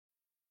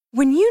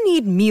When you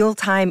need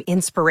mealtime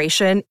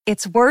inspiration,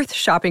 it's worth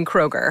shopping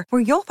Kroger,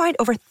 where you'll find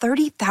over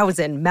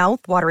 30,000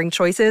 mouth-watering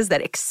choices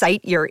that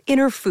excite your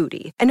inner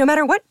foodie. And no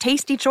matter what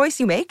tasty choice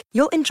you make,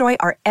 you'll enjoy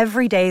our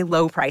everyday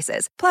low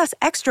prices, plus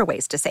extra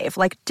ways to save,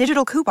 like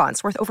digital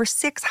coupons worth over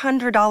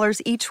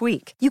 $600 each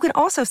week. You can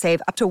also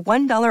save up to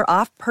 $1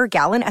 off per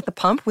gallon at the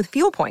pump with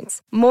fuel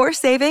points. More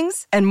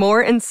savings and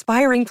more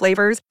inspiring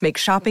flavors make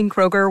shopping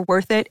Kroger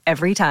worth it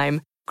every time.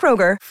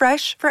 Kroger,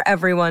 fresh for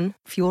everyone.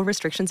 Fuel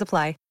restrictions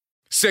apply.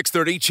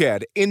 630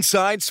 CHED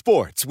Inside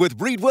Sports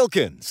with Reed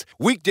Wilkins.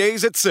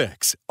 Weekdays at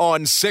 6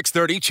 on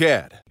 630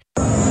 CHED.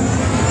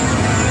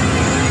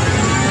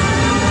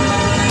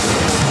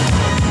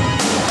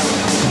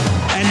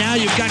 And now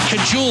you've got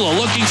Caggiula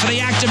looking for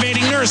the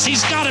activating Nurse.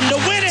 He's got him to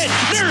win it.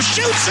 Nurse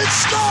shoots and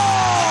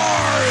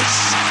scores!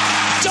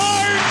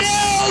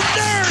 Darnell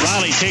Nurse!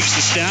 Riley takes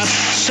the snap,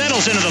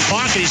 settles into the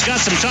pocket. He's got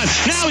some time.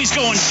 Now he's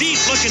going deep,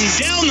 looking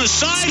down the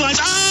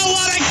sidelines. Oh,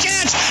 what a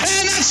catch!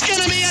 And that's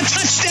going to be a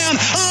touchdown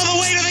all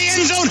the way to the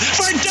end zone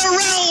for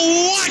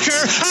Darrell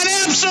Walker. An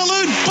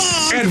absolute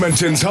bomb.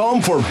 Edmonton's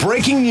home for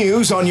breaking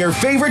news on your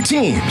favorite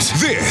teams.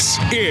 This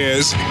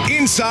is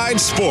Inside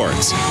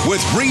Sports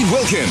with Reed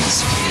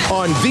Wilkins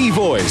on the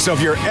voice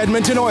of your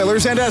Edmonton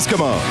Oilers and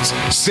Eskimos.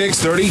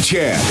 630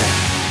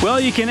 CHED. Well,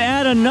 you can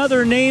add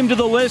another name to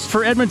the list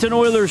for Edmonton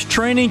Oilers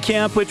training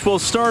camp, which will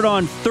start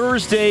on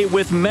Thursday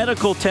with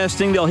medical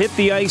testing. They'll hit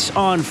the ice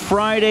on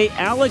Friday.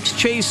 Alex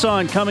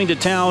Chiasson coming to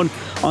town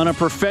on a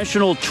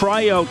professional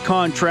tryout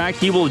contract.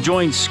 He will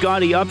join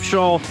Scotty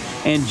Upshall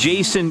and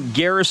Jason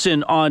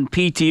Garrison on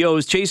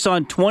PTOs.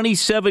 Chiasson,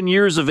 27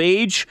 years of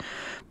age.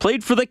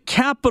 Played for the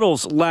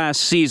Capitals last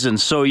season.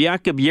 So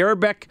Jakub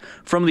Jerabek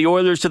from the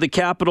Oilers to the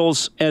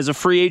Capitals as a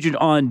free agent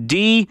on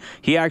D.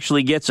 He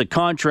actually gets a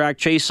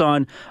contract.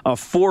 Chiasson, a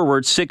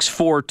forward,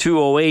 6'4",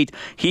 208.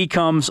 He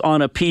comes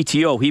on a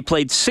PTO. He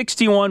played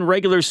 61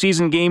 regular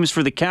season games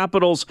for the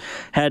Capitals,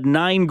 had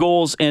 9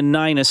 goals and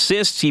 9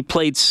 assists. He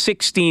played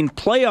 16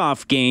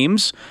 playoff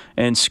games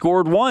and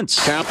scored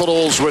once.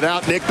 Capitals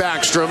without Nick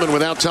Backstrom and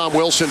without Tom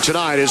Wilson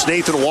tonight is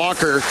Nathan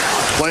Walker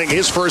playing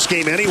his first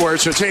game anywhere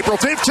since April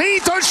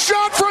 15th. A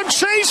shot from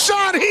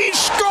Chiasson. He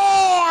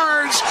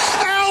scores!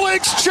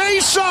 Alex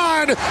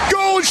Chiasson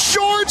goes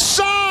short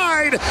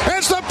side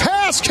as the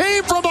pass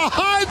came from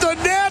behind the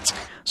net.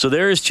 So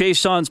there's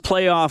Chiasson's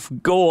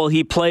playoff goal.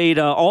 He played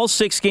all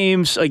 6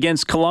 games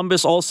against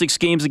Columbus, all 6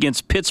 games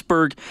against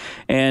Pittsburgh,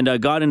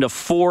 and got into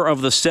 4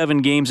 of the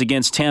 7 games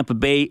against Tampa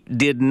Bay.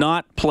 Did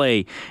not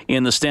play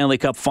in the Stanley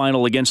Cup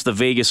final against the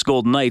Vegas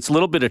Golden Knights. A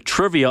little bit of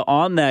trivia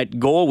on that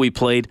goal we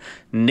played.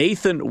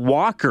 Nathan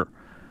Walker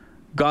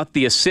got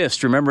the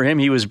assist. Remember him?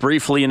 He was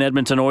briefly an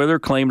Edmonton Oiler,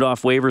 claimed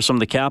off waivers from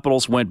the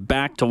Capitals, went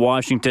back to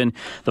Washington,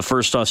 the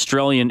first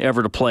Australian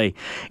ever to play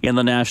in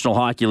the National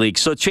Hockey League.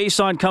 So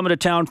Chiasson coming to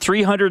town,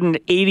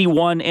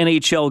 381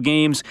 NHL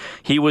games.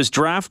 He was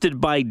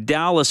drafted by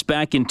Dallas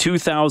back in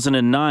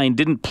 2009,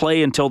 didn't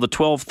play until the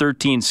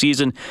 12-13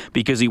 season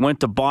because he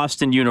went to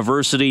Boston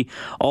University.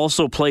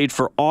 Also played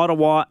for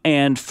Ottawa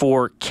and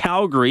for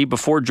Calgary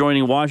before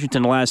joining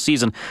Washington last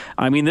season.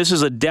 I mean, this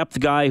is a depth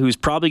guy who's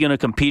probably going to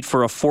compete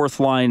for a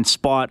fourth line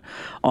spot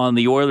on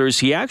the Oilers.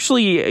 He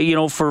actually, you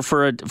know,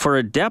 for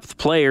a depth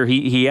player,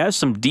 he has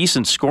some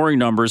decent scoring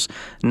numbers.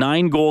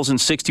 9 goals in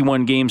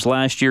 61 games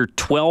last year,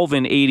 12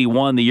 in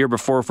 81 the year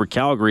before for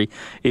Calgary.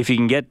 If you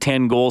can get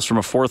 10 goals from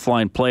a fourth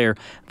line player,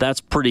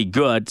 that's pretty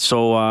good.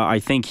 So I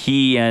think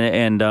he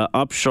and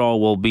Upshaw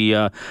will be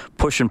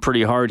pushing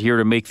pretty hard here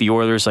to make the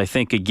Oilers. I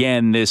think,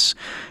 again, this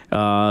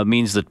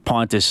means that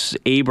Pontus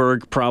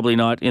Aberg probably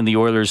not in the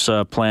Oilers'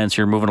 plans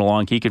here moving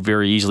along. He could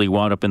very easily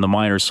wound up in the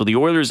minors. So the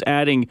Oilers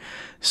adding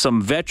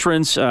some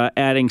veterans,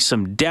 adding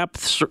some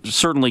depth,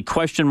 certainly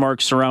question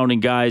marks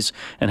surrounding guys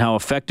and how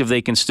effective they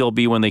can still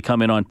be when they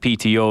come in on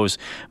PTOs.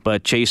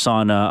 But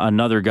Chiasson,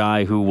 another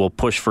guy who will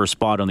push for a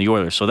spot on the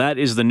Oilers. So that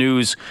is the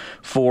news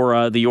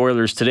for the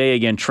Oilers today.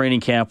 Again,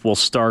 training camp will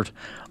start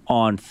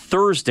on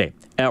Thursday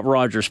at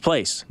Rogers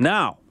Place.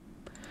 Now,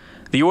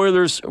 the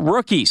Oilers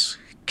rookies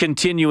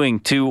continuing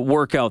to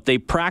work out. They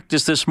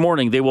practiced this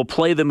morning. They will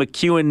play the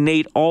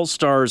McEwen-Nate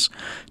All-Stars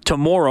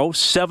tomorrow,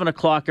 7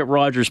 o'clock at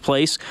Rogers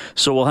Place.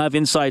 So we'll have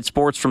Inside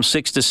Sports from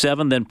 6 to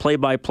 7, then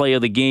play-by-play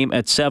of the game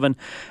at 7.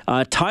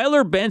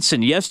 Tyler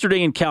Benson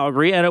yesterday in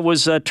Calgary, and it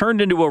was turned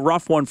into a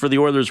rough one for the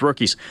Oilers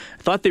rookies.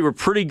 I thought they were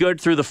pretty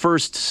good through the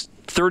first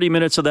 30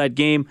 minutes of that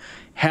game,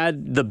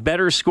 had the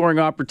better scoring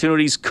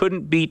opportunities,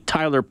 couldn't beat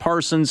Tyler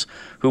Parsons,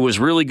 who was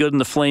really good in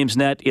the Flames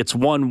net. It's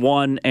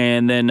 1-1,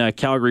 and then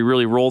Calgary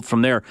really rolled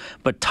from there.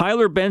 But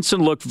Tyler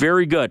Benson looked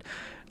very good.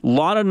 A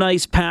lot of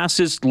nice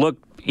passes,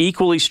 looked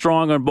equally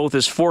strong on both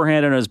his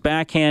forehand and his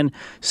backhand,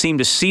 seemed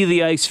to see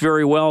the ice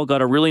very well,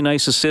 got a really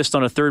nice assist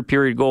on a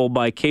third-period goal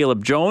by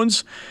Caleb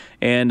Jones.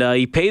 And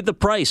he paid the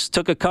price,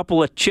 took a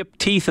couple of chipped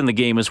teeth in the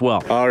game as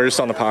well. We were just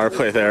on the power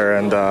play there,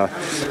 and I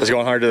was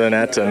going hard to the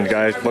net, and the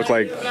guy looked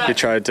like he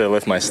tried to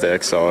lift my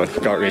stick, so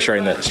it got me straight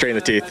in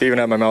the teeth, even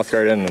had my mouth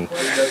guard in, and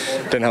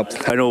didn't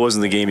help. I know it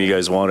wasn't the game you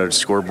guys wanted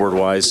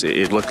scoreboard-wise.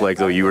 It looked like,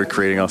 though, you were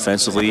creating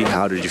offensively.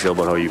 How did you feel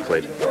about how you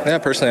played? Yeah,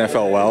 personally, I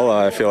felt well.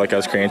 I feel like I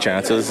was creating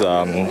chances.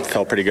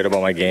 Felt pretty good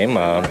about my game.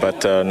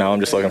 But now I'm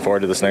just looking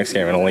forward to this next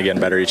game and only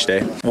getting better each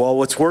day. Well,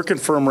 what's working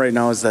for him right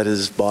now is that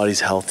his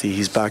body's healthy.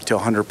 He's back to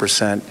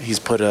 100%. He's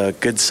put a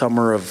good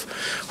summer of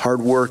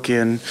hard work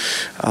in.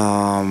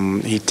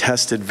 He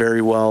tested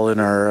very well in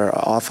our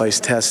off-ice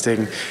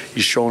testing.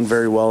 He's shown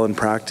very well in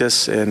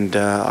practice. And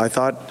I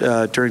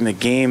thought during the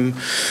game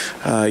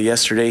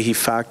yesterday, he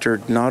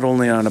factored not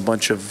only on a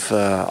bunch of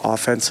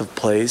offensive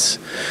plays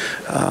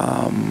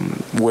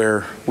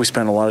where we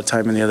spent a lot of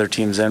time in the other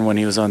team's end when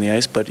he was on the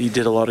ice, but he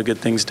did a lot of good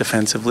things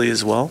defensively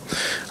as well.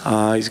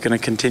 He's going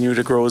to continue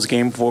to grow his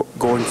game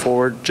going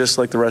forward, just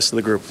like the rest of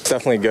the group. It's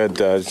definitely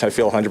good. I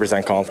feel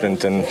 100%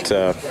 confident, and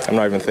I'm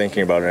not even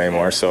thinking about it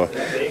anymore. So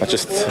it's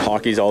just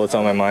hockey's all that's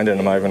on my mind, and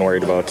I'm not even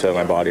worried about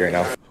my body right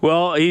now.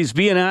 Well, he's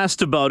being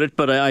asked about it,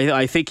 but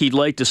I think he'd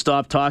like to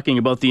stop talking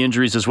about the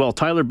injuries as well.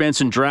 Tyler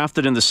Benson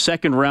drafted in the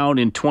second round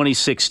in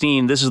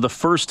 2016. This is the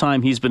first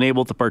time he's been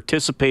able to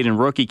participate in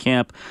rookie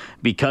camp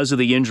because of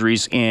the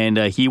injuries, and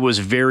he was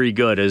very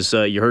good, as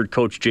you heard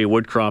Coach Jay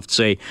Woodcroft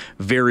say,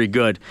 very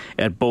good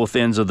at both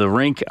ends of the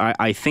rink.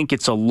 I think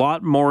it's a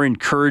lot more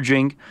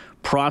encouraging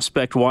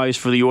prospect-wise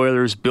for the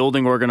Oilers,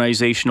 building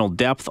organizational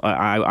depth.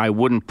 I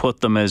wouldn't put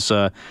them as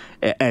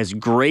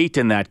great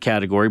in that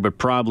category, but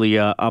probably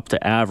up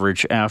to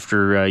average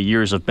after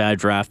years of bad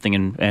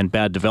drafting and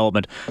bad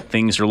development.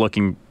 Things are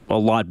looking a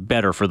lot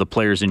better for the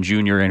players in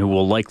junior and who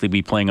will likely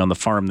be playing on the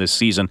farm this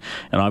season.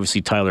 And obviously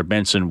Tyler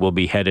Benson will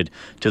be headed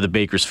to the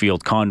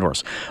Bakersfield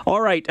Condors. All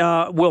right,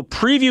 we'll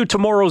preview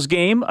tomorrow's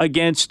game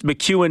against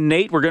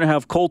McEwen-Nate. We're going to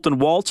have Colton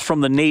Waltz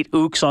from the Nate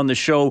Ooks on the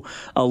show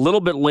a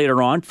little bit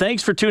later on.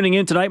 Thanks for tuning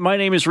in tonight. My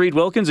name is Reed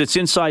Wilkins. It's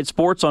Inside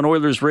Sports on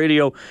Oilers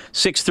Radio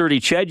 630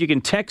 CHED. You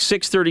can text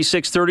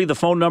 630-630, the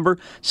phone number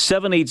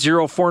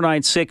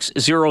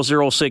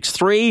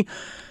 780-496-0063.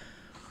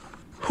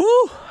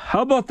 Whew,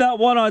 how about that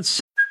one on...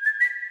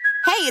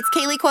 Hey, it's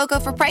Kaylee Cuoco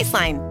for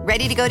Priceline.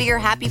 Ready to go to your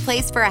happy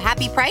place for a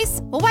happy price?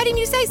 Well, why didn't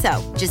you say so?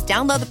 Just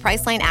download the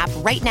Priceline app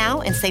right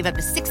now and save up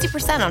to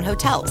 60% on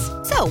hotels.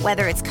 So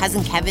whether it's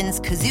Cousin Kevin's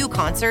Kazoo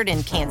Concert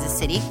in Kansas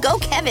City, go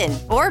Kevin,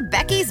 or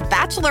Becky's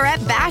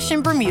Bachelorette Bash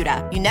in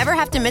Bermuda, you never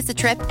have to miss a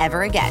trip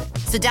ever again.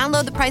 So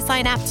download the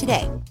Priceline app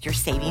today. Your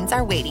savings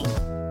are waiting.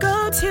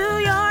 Go to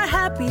your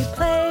happy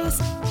place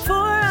for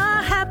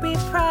a happy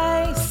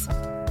price.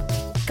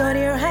 Go to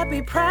your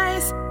happy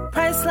price,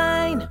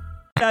 Priceline.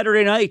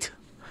 Saturday night,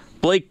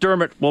 Blake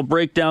Dermott will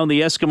break down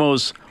the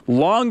Eskimos'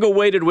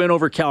 long-awaited win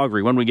over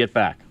Calgary when we get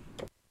back.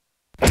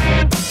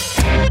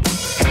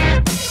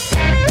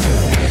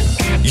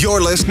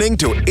 You're listening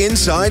to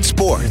Inside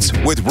Sports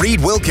with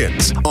Reed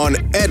Wilkins on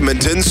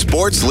Edmonton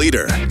Sports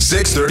Leader,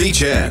 630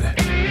 CHED.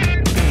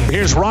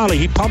 Here's Raleigh.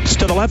 He pumps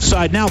to the left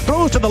side. Now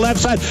throws to the left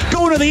side.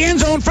 Going to the end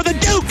zone for the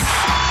Duke.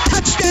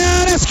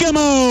 Touchdown,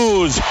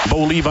 Eskimos.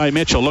 Bo Levi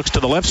Mitchell looks to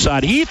the left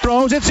side. He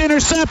throws. It's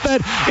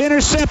intercepted.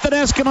 Intercepted.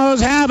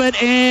 Eskimos have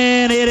it.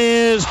 And it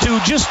is to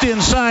just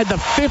inside the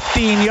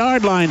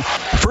 15-yard line.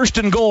 First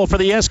and goal for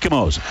the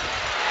Eskimos.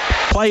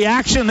 Play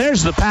action.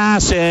 There's the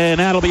pass,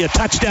 and that'll be a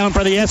touchdown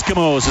for the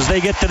Eskimos as they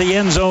get to the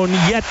end zone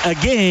yet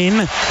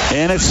again.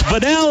 And it's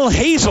Vidal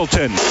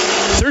Hazelton.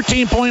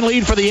 13-point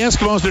lead for the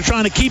Eskimos. They're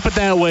trying to keep it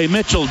that way.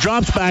 Mitchell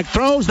drops back,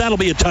 throws. That'll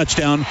be a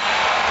touchdown.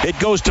 It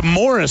goes to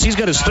Morris. He's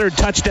got his third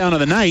touchdown of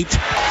the night.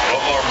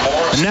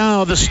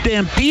 Now the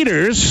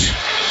Stampeders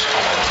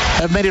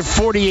have made it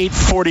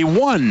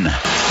 48-41.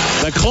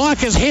 The clock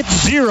has hit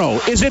 0.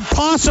 Is it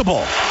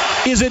possible?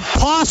 Is it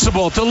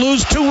possible to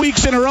lose 2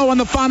 weeks in a row on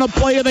the final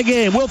play of the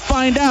game? We'll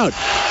find out.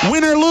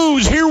 Win or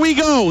lose, here we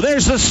go.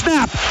 There's the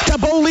snap to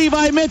Bo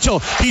Levi Mitchell.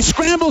 He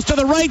scrambles to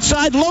the right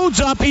side,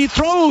 loads up, he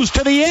throws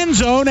to the end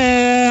zone,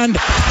 and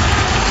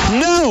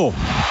no,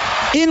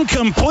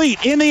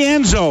 incomplete in the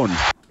end zone.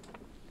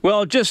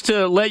 Well, just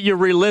to let you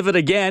relive it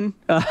again,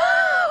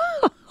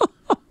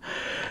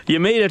 you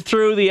made it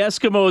through. The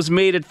Eskimos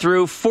made it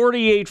through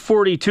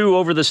 48-42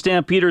 over the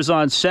Stampeders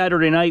on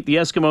Saturday night. The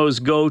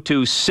Eskimos go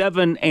to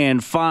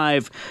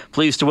 7-5.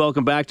 Pleased to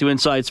welcome back to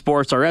Inside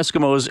Sports our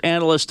Eskimos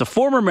analyst, a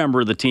former member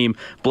of the team,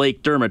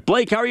 Blake Dermott.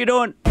 Blake, how are you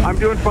doing? I'm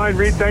doing fine,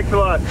 Reed. Thanks a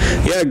lot.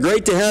 Yeah,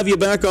 great to have you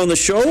back on the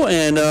show.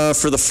 And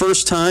for the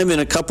first time in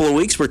a couple of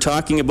weeks, we're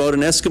talking about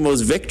an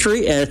Eskimos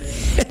victory. And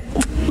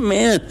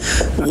man,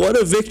 what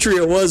a victory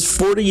it was,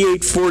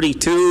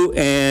 48-42.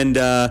 And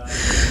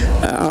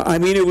I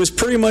mean, it was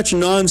pretty much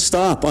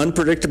nonstop,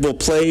 unpredictable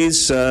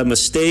plays,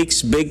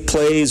 mistakes, big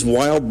plays,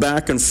 wild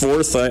back and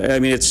forth. I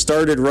mean, it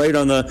started right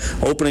on the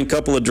opening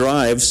couple of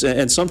drives,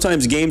 and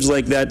sometimes games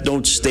like that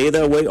don't stay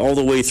that way all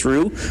the way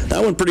through.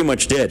 That one pretty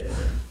much did.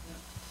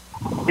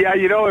 Yeah,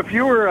 you know, if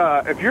you're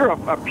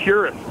a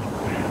purist,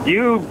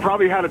 you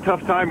probably had a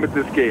tough time with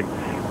this game.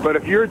 But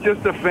if you're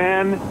just a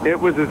fan, it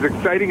was as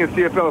exciting a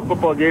CFL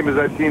football game as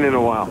I've seen in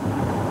a while.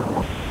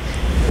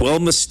 Well,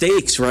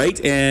 mistakes,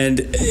 right?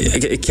 And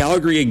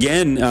Calgary,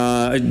 again,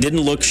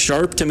 didn't look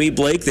sharp to me,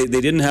 Blake. They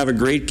didn't have a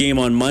great game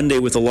on Monday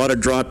with a lot of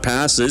dropped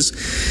passes,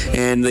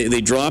 and they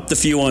dropped a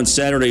few on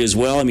Saturday as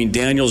well. I mean,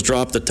 Daniels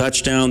dropped a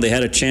touchdown. They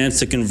had a chance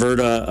to convert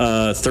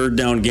a third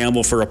down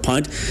gamble for a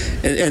punt.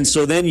 And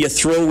so then you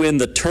throw in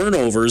the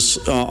turnovers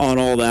on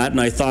all that, and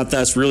I thought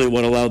that's really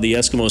what allowed the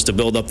Eskimos to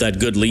build up that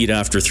good lead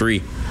after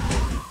 3.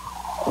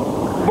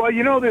 Well,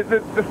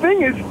 the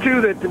thing is,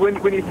 too, that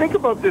when you think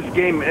about this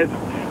game as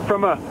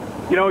from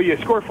you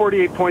score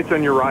 48 points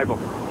on your rival.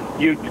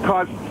 You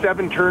cause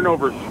 7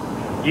 turnovers.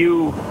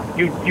 You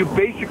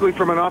basically,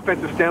 from an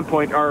offensive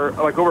standpoint, are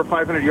like over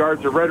 500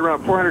 yards or right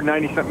around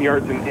 490-something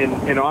yards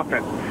in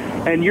offense.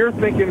 And you're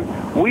thinking,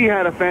 we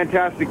had a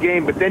fantastic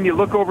game, but then you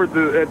look over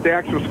at the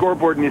actual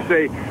scoreboard and you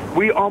say,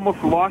 we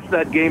almost lost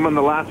that game on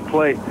the last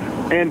play.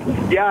 And,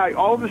 yeah,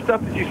 all the stuff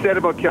that you said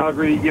about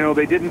Calgary,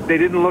 they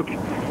didn't look...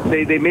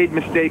 They made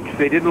mistakes.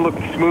 They didn't look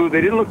smooth.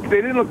 They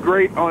didn't look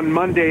great on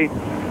Monday,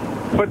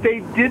 but they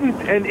didn't.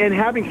 And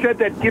having said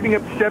that, giving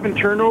up 7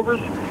 turnovers,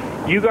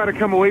 you got to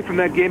come away from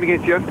that game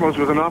against the Eskimos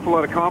with an awful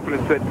lot of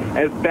confidence that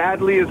as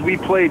badly as we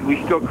played,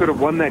 we still could have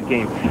won that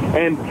game.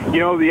 And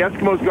the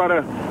Eskimos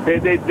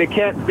they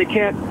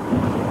can't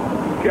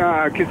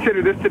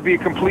consider this to be a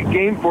complete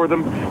game for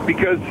them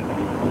because.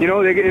 They're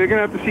going to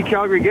have to see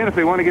Calgary again if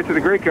they want to get to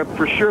the Grey Cup.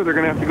 For sure, they're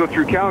going to have to go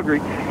through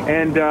Calgary,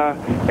 and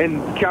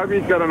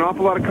Calgary's got an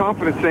awful lot of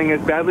confidence, saying as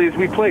badly as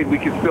we played, we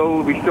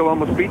still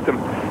almost beat them.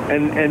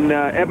 And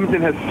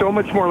Edmonton has so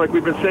much more, like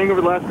we've been saying over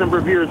the last number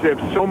of years. They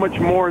have so much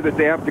more that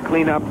they have to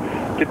clean up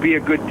to be a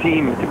good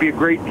team, to be a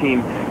great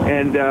team.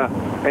 And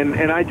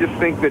I just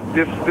think that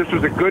this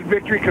was a good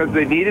victory because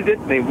they needed it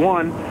and they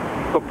won.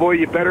 But boy,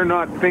 you better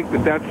not think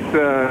that that's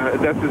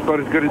about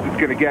as good as it's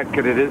going to get,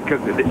 because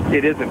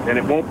it isn't, and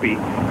it won't be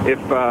if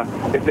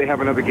they have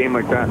another game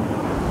like that.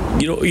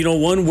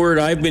 One word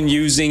I've been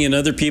using and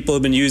other people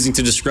have been using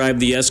to describe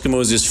the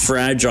Eskimos is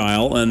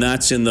fragile, and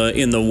that's in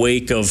the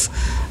wake of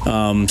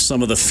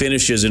some of the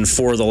finishes in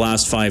 4 of the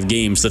last 5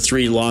 games, the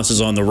 3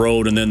 losses on the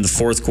road, and then the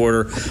fourth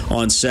quarter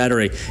on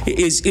Saturday.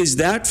 Is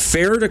that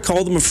fair to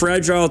call them a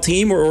fragile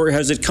team, or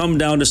has it come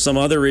down to some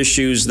other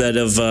issues that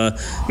have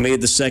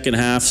made the second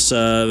halves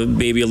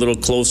maybe a little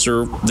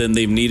closer than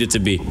they've needed to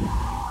be?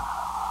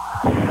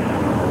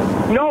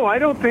 No, I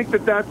don't think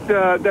that's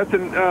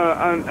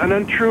an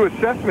untrue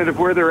assessment of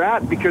where they're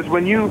at, because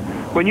when you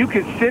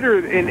consider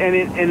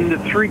in the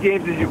 3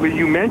 games as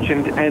you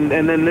mentioned, and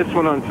then this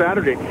one on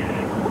Saturday,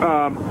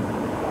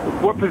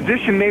 what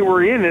position they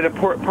were in at a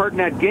part in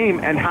that game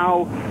and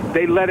how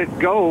they let it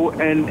go,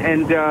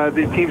 and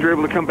the teams were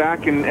able to come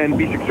back and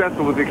be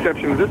successful, with the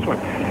exception of this one.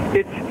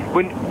 It's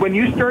when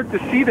you start to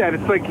see that,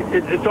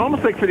 it's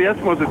almost like for the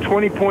Eskimos, a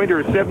 20-point or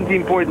a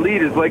 17-point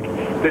lead is like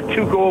the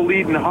 2-goal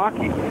lead in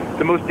hockey,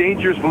 the most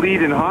dangerous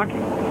lead in hockey,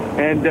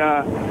 and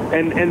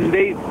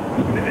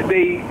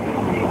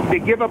they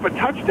give up a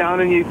touchdown,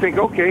 and you think,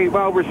 okay,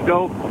 well, we're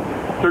still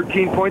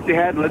 13 points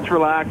ahead, let's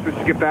relax,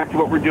 let's get back to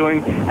what we're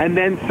doing, and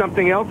then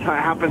something else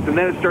happens, and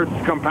then it starts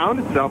to compound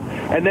itself,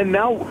 and then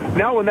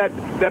now when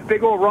that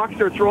big old rock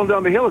starts rolling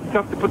down the hill, it's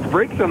tough to put the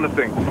brakes on the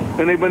thing,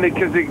 and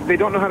because they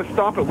don't know how to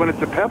stop it when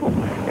it's a pebble,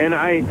 and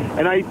I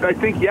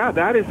think, yeah,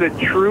 that is a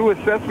true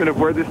assessment of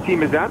where this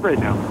team is at right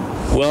now.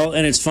 Well,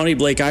 and it's funny,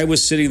 Blake, I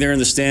was sitting there in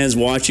the stands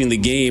watching the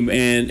game,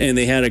 and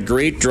they had a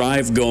great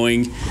drive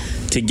going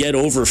to get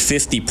over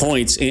 50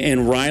 points,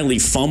 and Riley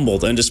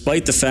fumbled. And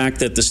despite the fact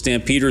that the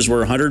Stampeders were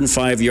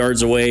 105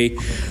 yards away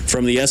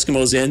from the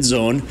Eskimos' end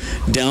zone,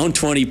 down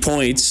 20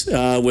 points,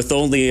 with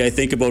only, I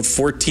think, about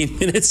 14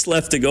 minutes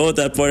left to go at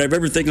that point, I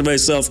remember thinking to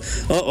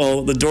myself,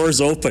 uh-oh, the door's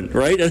open,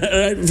 right? And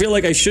I feel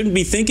like I shouldn't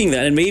be thinking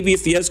that. And maybe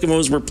if the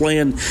Eskimos were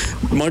playing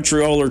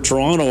Montreal or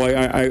Toronto,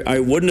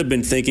 I wouldn't have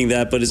been thinking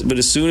that. But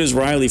as soon as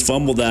Riley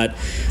fumbled that,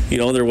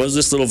 there was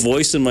this little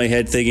voice in my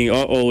head thinking,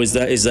 uh-oh, is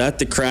that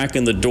the crack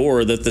in the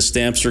door that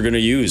the Stamps are going to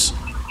use?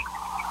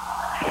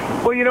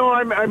 Well,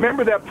 I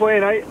remember that play,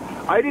 and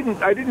I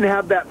didn't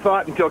have that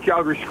thought until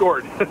Calgary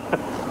scored.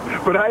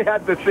 But I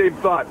had the same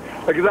thought,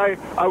 because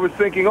I was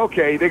thinking,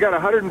 okay, they got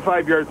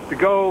 105 yards to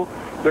go.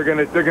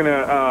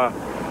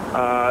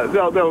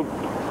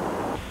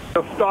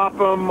 They'll stop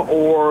them,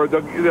 or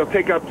they'll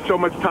take up so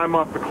much time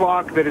off the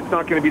clock that it's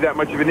not going to be that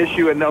much of an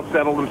issue, and they'll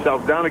settle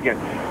themselves down again,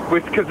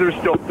 because there's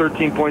still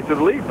 13 points of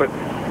the lead. But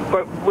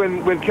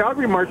when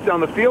Calgary marched down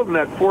the field in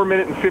that 4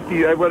 minute and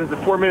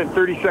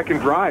 30-second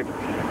drive,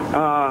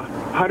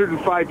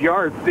 105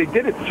 yards, they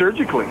did it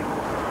surgically,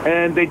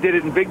 and they did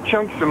it in big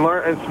chunks and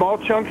small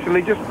chunks, and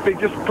they just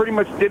pretty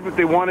much did what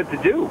they wanted to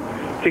do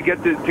to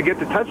get the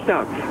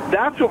touchdown.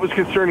 That's what was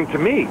concerning to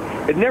me.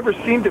 It never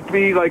seemed to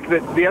be like the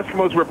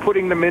Eskimos were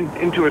putting them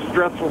into a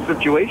stressful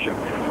situation.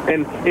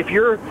 And if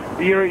you're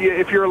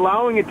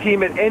allowing a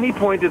team at any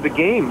point of the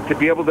game to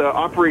be able to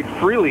operate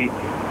freely,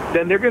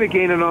 then they're going to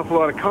gain an awful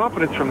lot of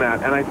confidence from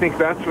that. And I think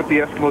that's what the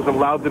Eskimos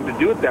allowed them to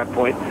do at that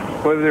point,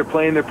 whether they're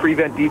playing their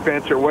prevent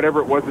defense or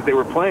whatever it was that they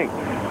were playing.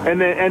 And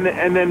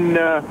then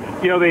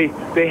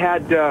they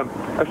had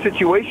a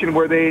situation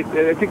where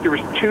I think there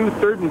was 2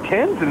 3rd and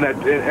 10s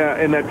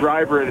in that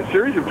drive, or in a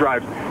series of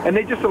drives, and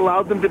they just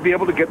allowed them to be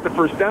able to get the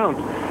first downs.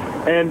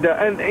 And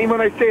when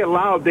I say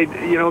allowed,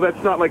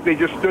 that's not like they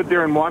just stood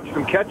there and watched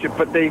them catch it,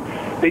 but they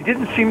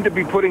didn't seem to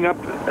be putting up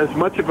as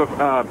much of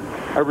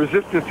a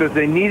resistance as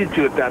they needed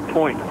to at that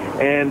point.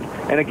 And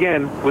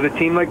again, with a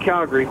team like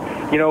Calgary,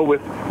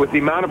 with the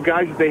amount of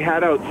guys that they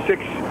had out,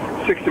 six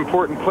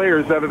important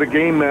players out of the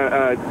game,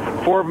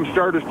 4 of them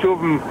starters, 2 of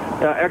them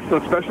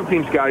excellent special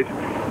teams guys,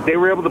 they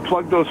were able to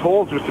plug those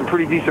holes with some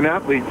pretty decent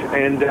athletes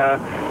and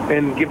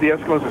give the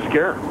Eskimos a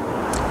scare.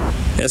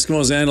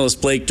 Eskimos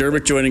analyst Blake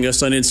Dermott joining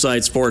us on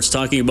Inside Sports,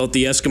 talking about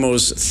the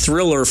Eskimos'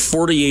 thriller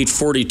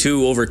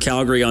 48-42 over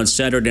Calgary on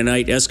Saturday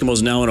night.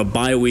 Eskimos now in a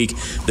bye week.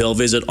 They'll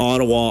visit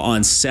Ottawa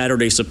on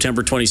Saturday,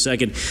 September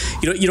 22nd.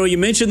 You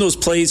mentioned those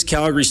plays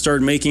Calgary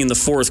started making in the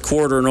fourth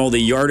quarter and all the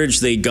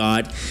yardage they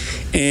got.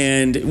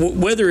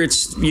 And whether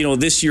it's,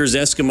 this year's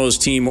Eskimos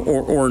team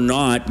or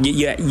not,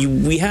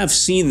 we have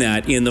seen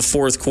that in the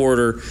fourth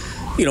quarter,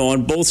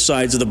 on both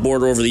sides of the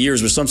border over the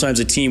years, where sometimes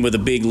a team with a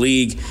big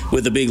lead,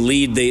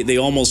 they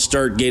almost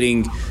start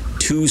getting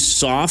too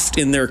soft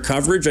in their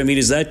coverage. I mean,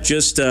 is that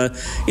just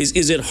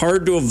is it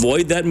hard to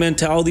avoid that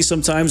mentality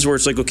sometimes, where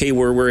it's like, okay,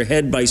 we're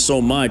ahead by so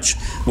much,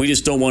 we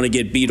just don't want to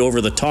get beat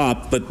over the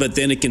top, but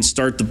then it can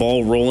start the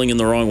ball rolling in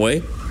the wrong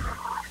way?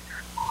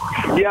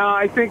 Yeah,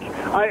 I think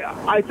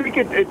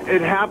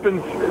it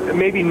happens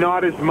maybe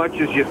not as much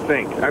as you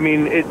think. I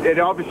mean, it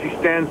obviously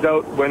stands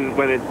out when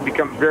it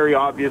becomes very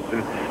obvious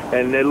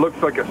and it looks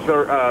like a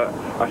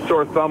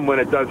sore thumb when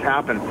it does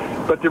happen.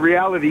 But the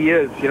reality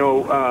is,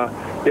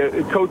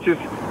 coaches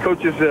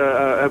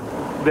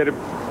that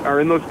are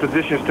in those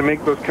positions to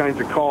make those kinds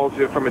of calls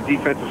from a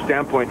defensive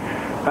standpoint,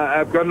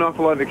 I've got an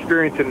awful lot of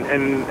experience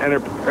and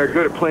are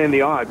good at playing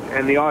the odds.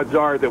 And the odds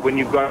are that when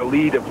you've got a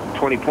lead of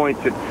 20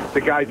 points, that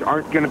the guys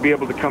aren't going to be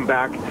able to come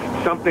back.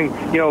 Something,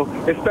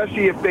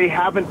 especially if they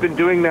haven't been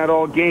doing that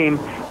all game,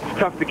 it's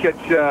tough to catch,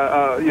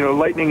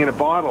 lightning in a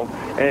bottle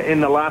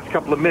in the last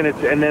couple of minutes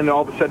and then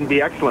all of a sudden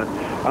be excellent.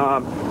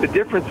 The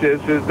difference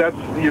is that's,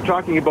 you're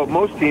talking about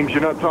most teams.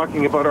 You're not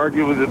talking about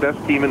arguably the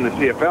best team in the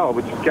CFL,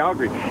 which is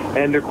Calgary,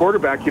 and their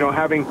quarterback,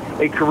 having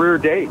a career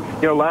day.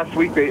 Last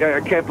week, I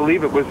can't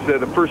believe it was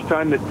the first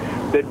time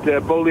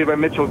that Bo Levi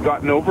Mitchell had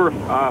gotten over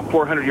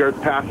 400 yards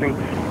passing,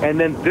 and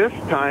then this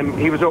time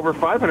he was over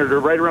 500 or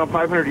right around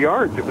 500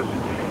 yards.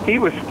 He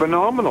was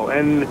phenomenal,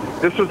 and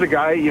this was a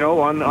guy,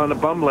 on a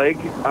bum leg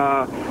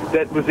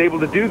that was able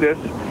to do this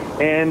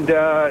and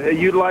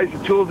utilize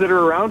the tools that are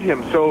around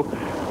him. So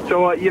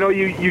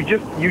you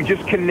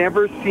just can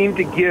never seem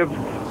to give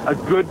a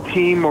good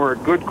team or a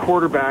good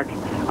quarterback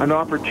an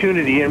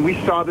opportunity. And we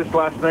saw this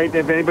last night.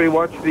 If anybody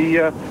watched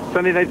the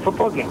Sunday night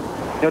football game,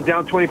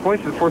 down 20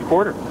 points in the fourth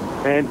quarter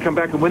and come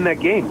back and win that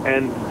game.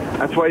 And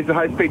that's why he's the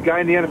highest paid guy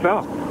in the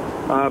NFL.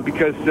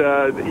 Because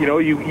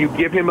you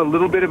give him a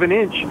little bit of an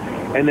inch,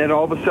 and then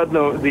all of a sudden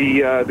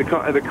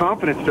the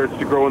confidence starts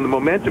to grow and the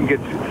momentum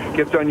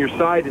gets on your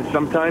side, and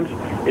sometimes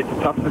it's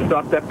tough to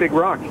stop that big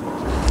rock.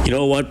 You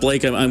know what,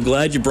 Blake? I'm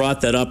glad you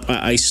brought that up.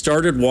 I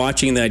started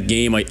watching that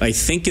game. I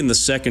think in the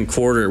second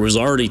quarter it was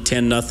already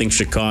 10-0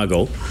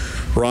 Chicago.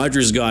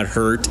 Rodgers got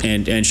hurt,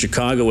 and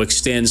Chicago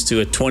extends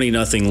to a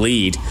 20-0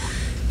 lead.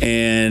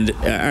 And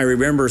I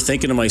remember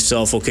thinking to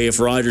myself, okay,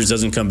 if Rodgers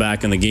doesn't come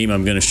back in the game,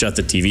 I'm going to shut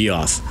the TV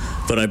off.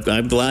 But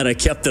I'm glad I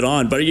kept it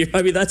on. But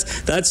I mean,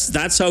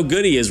 that's how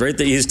good he is, right?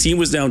 His team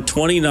was down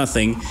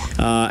 20-0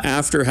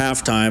 after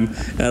halftime,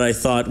 and I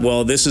thought,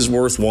 well, this is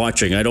worth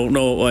watching. I don't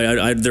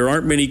know, there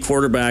aren't many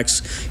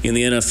quarterbacks in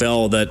the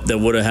NFL that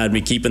would have had me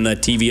keeping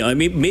that TV. I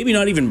mean, maybe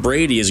not even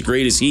Brady, as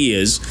great as he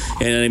is,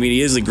 and I mean, he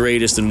is the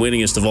greatest and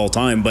winningest of all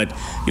time. But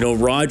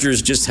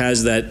Rodgers just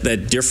has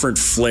that different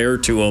flair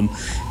to him,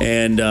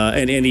 and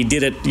he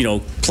did it,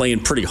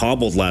 playing pretty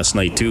hobbled last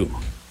night too.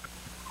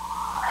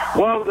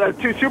 Well,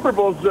 2 Super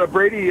Bowls,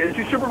 Brady did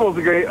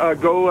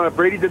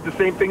the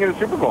same thing in a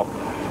Super Bowl.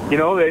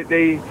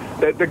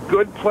 The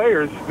good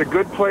players,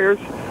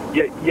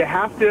 you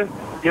have to,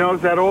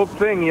 it's that old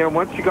thing.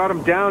 Once you got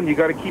them down, you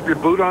got to keep your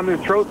boot on their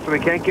throat so they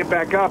can't get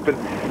back up.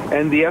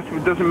 And the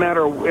Eskimos, doesn't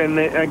matter. And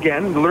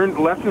again,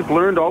 lessons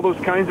learned, all those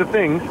kinds of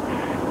things.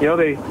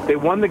 They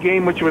won the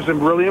game, which was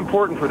really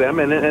important for them,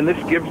 and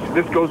this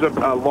goes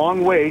a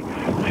long way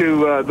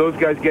to those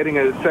guys getting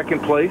a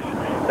second place.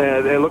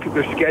 They look at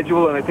their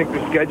schedule, and I think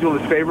their schedule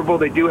is favorable.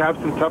 They do have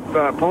some tough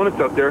opponents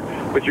out there,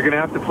 but you're going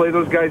to have to play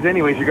those guys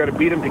anyways. You got to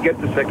beat them to get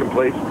to second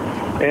place,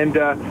 and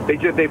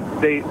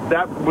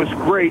that was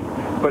great.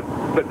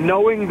 But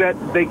knowing that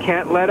they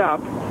can't let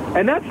up.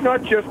 And that's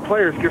not just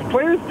players, because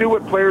players do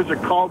what players are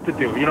called to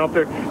do.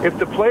 If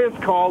the player's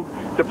called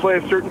to play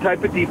a certain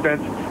type of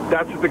defense,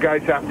 that's what the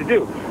guys have to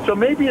do. So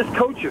maybe as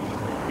coaches,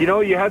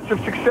 you had some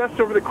success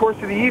over the course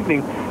of the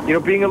evening,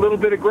 being a little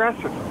bit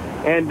aggressive,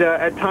 and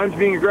at times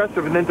being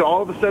aggressive, and then to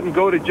all of a sudden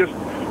go to just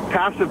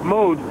passive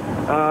mode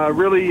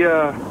really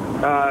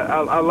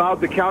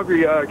allowed the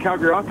Calgary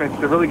offense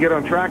to really get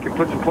on track and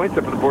put some points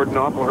up on the board in an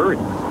awful hurry.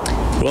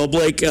 Well,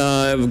 Blake,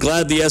 I'm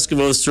glad the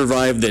Eskimos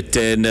survived it,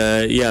 and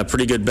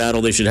pretty good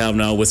battle they should have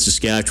now with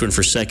Saskatchewan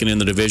for second in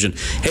the division.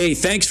 Hey,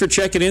 thanks for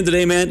checking in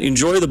today, man.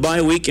 Enjoy the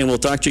bye week, and we'll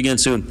talk to you again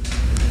soon.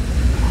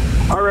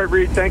 All right,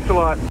 Reed. Thanks a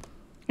lot.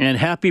 And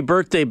happy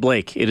birthday,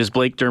 Blake. It is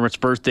Blake Dermott's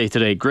birthday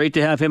today. Great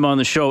to have him on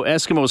the show.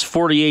 Eskimos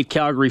 48,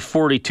 Calgary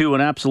 42,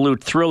 an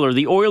absolute thriller.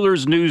 The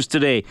Oilers news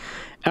today.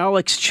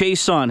 Alex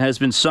Chiasson has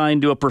been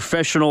signed to a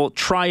professional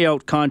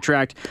tryout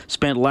contract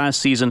spent last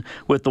season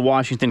with the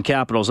Washington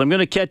Capitals. I'm going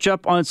to catch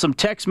up on some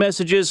text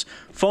messages.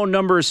 Phone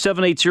number is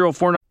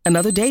 780-49.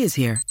 Another day is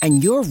here,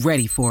 and you're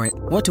ready for it.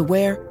 What to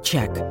wear?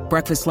 Check.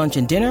 Breakfast, lunch,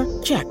 and dinner?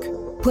 Check.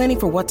 Planning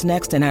for what's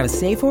next and how to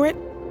save for it?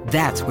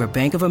 That's where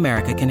Bank of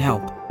America can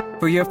help.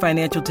 For your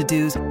financial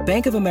to-dos,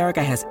 Bank of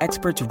America has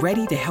experts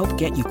ready to help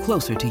get you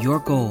closer to your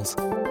goals.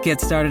 Get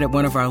started at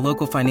one of our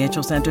local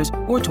financial centers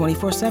or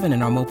 24/7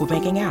 in our mobile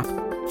banking app.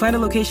 Find a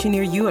location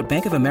near you at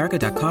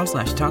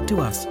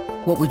bankofamerica.com/talktous.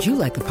 What would you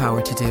like the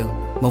power to do?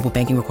 Mobile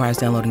banking requires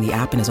downloading the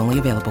app and is only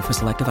available for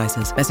select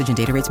devices. Message and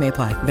data rates may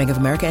apply. Bank of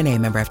America NA,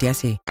 member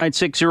FDIC.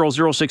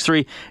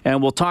 960-063,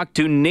 and we'll talk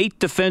to Nate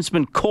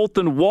defenseman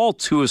Colton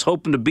Waltz, who is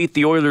hoping to beat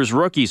the Oilers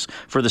rookies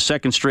for the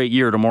second straight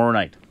year tomorrow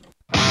night.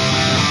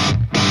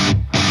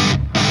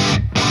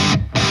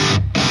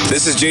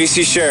 This is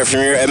JC Sheriff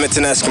from your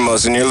Edmonton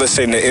Eskimos, and you're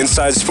listening to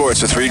Inside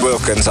Sports with Reed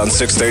Wilkins on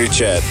 630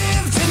 CHED.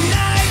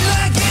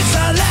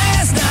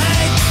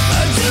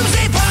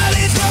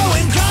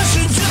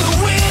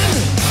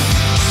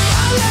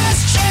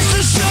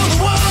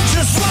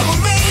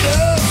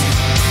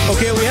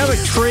 Okay, we have a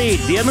trade.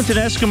 The Edmonton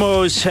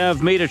Eskimos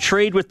have made a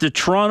trade with the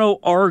Toronto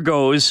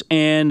Argos,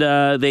 and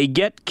they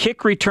get kick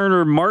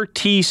returner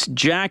Martese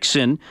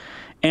Jackson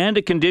and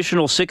a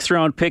conditional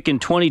 6th-round pick in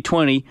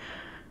 2020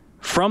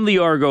 from the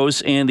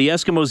Argos, and the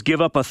Eskimos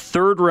give up a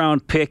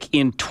 3rd-round pick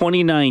in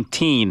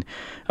 2019.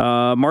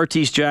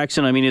 Martese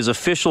Jackson, his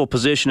official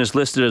position is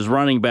listed as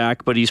running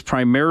back, but he's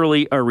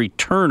primarily a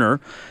returner,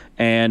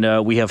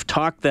 and we have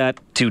talked that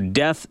to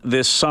death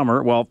this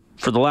summer, well,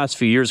 for the last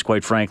few years,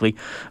 quite frankly,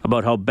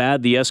 about how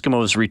bad the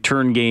Eskimos'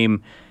 return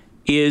game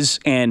is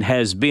and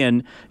has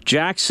been.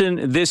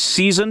 Jackson this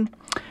season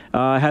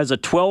has a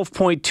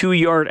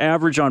 12.2-yard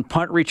average on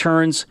punt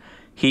returns.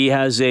 He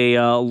has a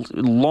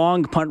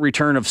long punt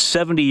return of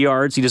 70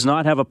 yards. He does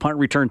not have a punt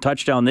return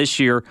touchdown this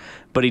year,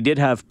 but he did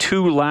have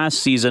 2 last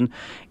season.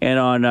 And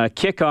on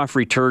kickoff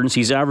returns,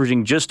 he's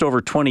averaging just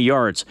over 20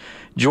 yards.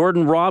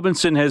 Jordan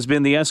Robinson has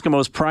been the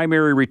Eskimos'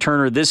 primary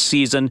returner this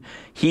season.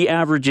 He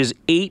averages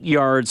 8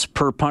 yards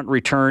per punt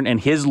return, and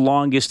his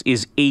longest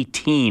is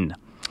 18.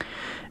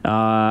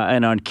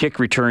 And on kick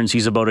returns,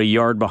 he's about a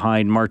yard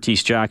behind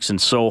Martese Jackson.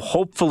 So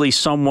hopefully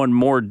someone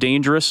more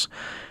dangerous,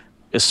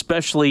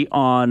 especially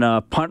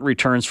on punt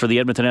returns for the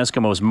Edmonton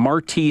Eskimos.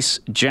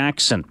 Martese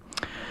Jackson,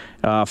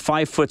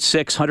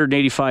 5'6",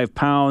 185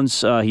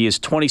 pounds. He is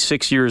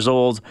 26 years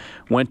old,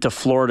 went to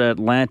Florida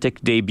Atlantic,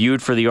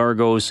 debuted for the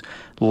Argos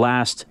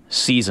last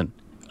season.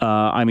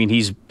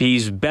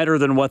 He's better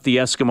than what the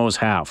Eskimos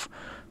have.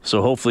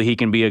 So hopefully he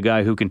can be a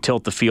guy who can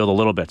tilt the field a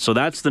little bit. So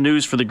that's the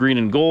news for the Green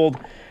and Gold.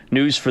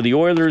 News for the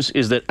Oilers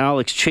is that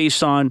Alex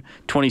Chiasson,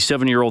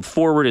 27-year-old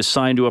forward, is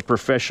signed to a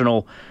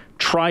professional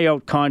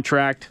tryout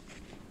contract.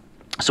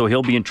 So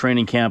he'll be in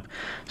training camp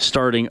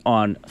starting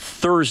on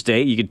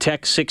Thursday. You can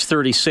text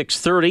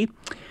 630-630.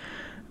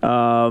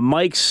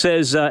 Mike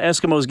says,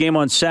 Eskimos game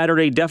on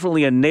Saturday,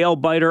 definitely a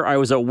nail-biter. I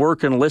was at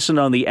work and listened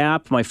on the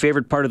app. My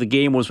favorite part of the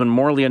game was when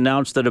Morley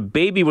announced that a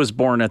baby was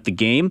born at the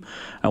game.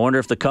 I wonder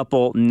if the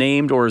couple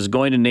named or is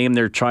going to name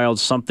their child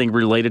something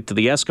related to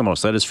the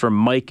Eskimos. That is from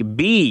Mike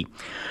B.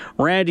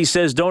 Randy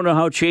says, don't know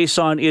how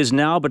Chiasson is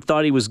now, but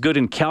thought he was good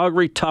in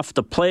Calgary. Tough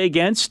to play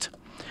against.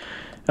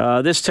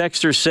 This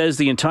texter says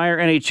the entire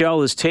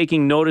NHL is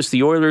taking notice.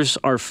 The Oilers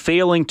are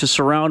failing to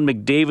surround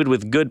McDavid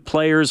with good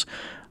players.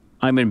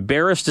 I'm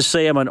embarrassed to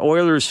say I'm an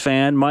Oilers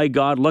fan. My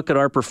God, look at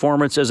our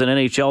performance as an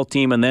NHL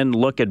team and then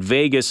look at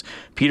Vegas.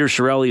 Peter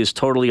Chiarelli is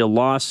totally a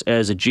loss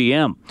as a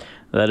GM.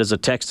 That is a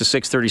text to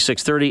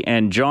 630-630.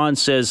 And John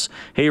says,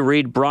 hey,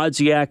 Reed,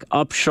 Brodziak,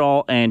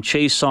 Upshaw, and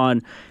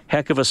Chiasson,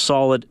 heck of a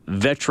solid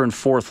veteran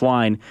 4th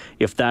line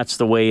if that's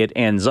the way it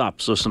ends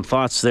up. So some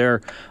thoughts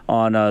there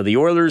on the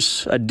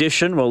Oilers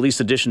addition, well, at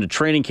least addition to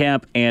training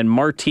camp, and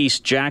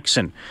Martese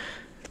Jackson,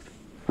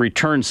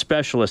 return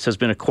specialist, has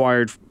been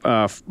acquired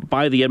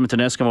by the Edmonton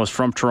Eskimos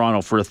from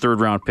Toronto for a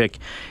 3rd-round pick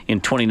in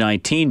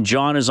 2019.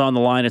 John is on the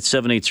line at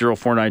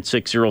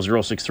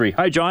 780-496-0063.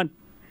 Hi, John.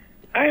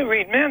 Hi,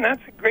 Reed. Man,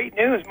 that's great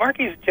news.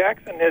 Martese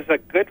Jackson is a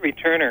good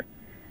returner.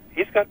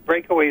 He's got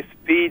breakaway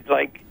speed.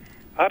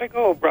 How to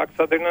go, Brock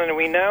Sutherland?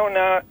 We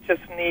now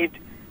just need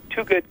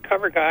 2 good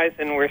cover guys,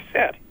 and we're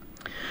set.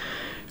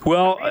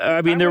 Well,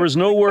 there was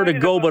nowhere to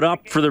go but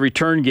up for the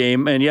return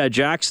game. And, yeah,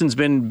 Jackson's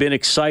been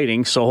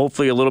exciting, so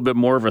hopefully a little bit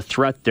more of a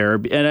threat there.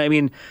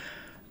 And,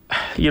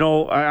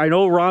 I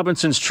know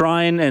Robinson's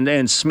trying,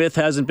 and Smith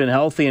hasn't been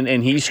healthy,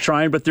 and he's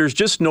trying, but there's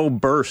just no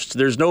burst.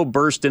 There's no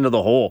burst into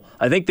the hole.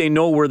 I think they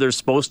know where they're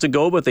supposed to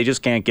go, but they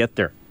just can't get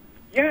there.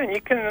 Yeah, and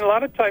a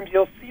lot of times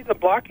you'll see the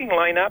blocking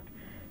lineup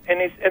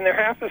and they're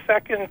half a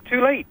second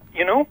too late,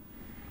 you know?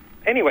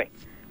 Anyway,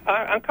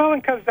 I'm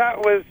calling because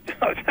that was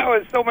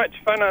so much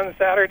fun on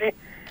Saturday.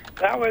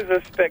 That was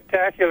a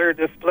spectacular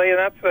display, and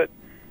that's what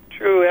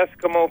true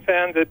Eskimo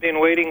fans have been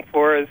waiting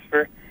for, is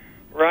for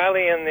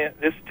Riley and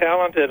this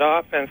talented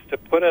offense to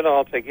put it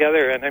all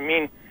together. And I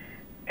mean,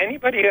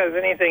 anybody who has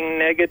anything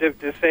negative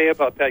to say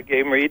about that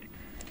game, Reed,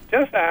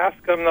 just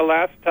ask them the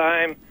last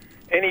time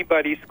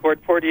anybody scored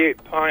 48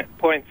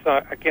 points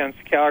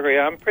against Calgary.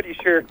 I'm pretty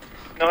sure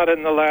not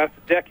in the last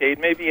decade.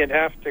 Maybe you'd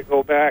have to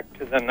go back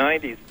to the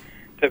 90s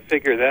to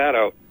figure that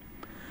out.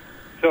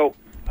 So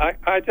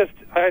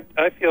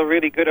I feel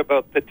really good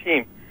about the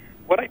team.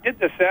 What I did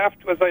this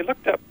after was I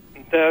looked up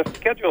the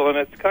schedule, and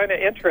it's kind of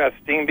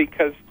interesting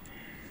because,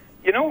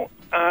 you know,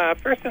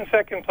 first and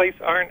second place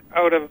aren't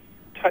out of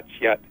touch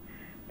yet.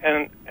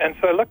 And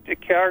so I looked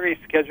at Calgary's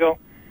schedule,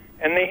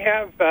 and they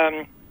have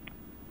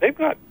they've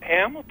got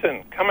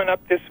Hamilton coming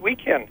up this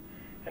weekend.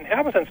 And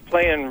Hamilton's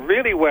playing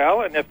really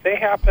well, and if they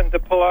happen to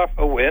pull off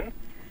a win,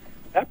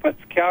 that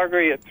puts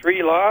Calgary at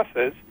 3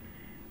 losses.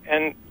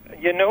 And,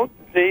 you know,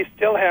 they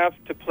still have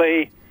to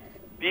play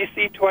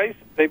BC twice.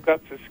 They've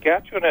got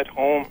Saskatchewan at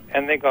home,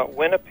 and they got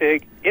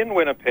Winnipeg in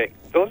Winnipeg.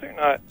 Those are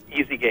not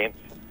easy games.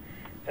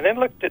 And then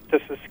looked at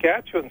the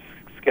Saskatchewan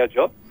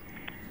schedule.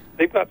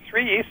 They've got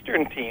 3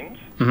 Eastern teams.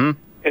 Mm-hmm.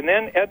 And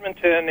then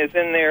Edmonton is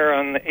in there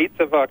on the 8th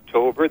of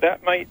October.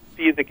 That might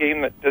be the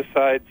game that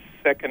decides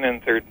second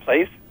and third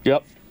place.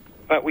 Yep.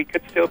 But we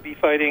could still be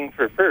fighting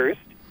for first.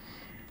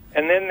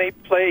 And then they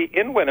play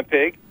in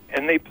Winnipeg,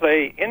 and they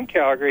play in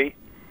Calgary,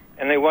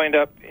 and they wind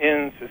up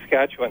in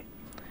Saskatchewan.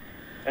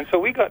 And so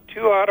we got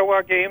 2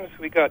 Ottawa games,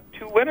 we got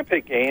 2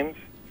 Winnipeg games,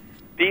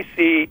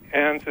 BC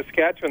and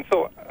Saskatchewan.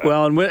 So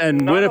well,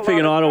 and Winnipeg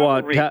and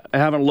Ottawa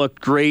haven't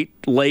looked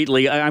great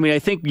lately. I mean, I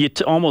think you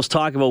almost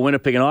talk about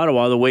Winnipeg and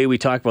Ottawa the way we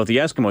talk about the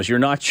Eskimos. You're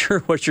not sure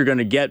what you're going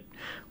to get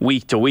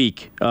week to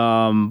week.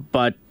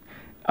 But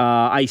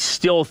I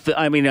still,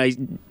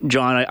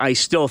 John, I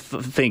still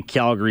think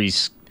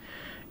Calgary's.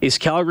 Is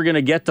Calgary going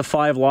to get to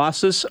 5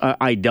 losses?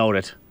 I doubt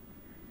it.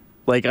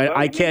 Like,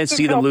 I can't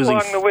see them losing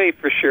along the way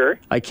for sure.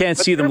 I can't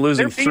see them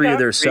losing 3 of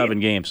their 7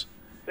 games.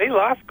 They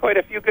lost quite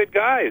a few good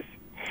guys.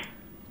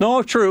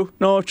 No, true.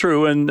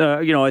 And,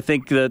 I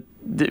think that,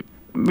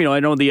 I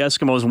know the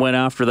Eskimos went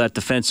after that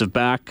defensive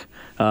back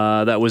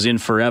that was in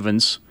for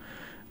Evans.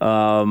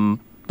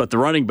 But the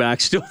running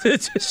back still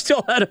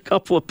had a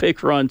couple of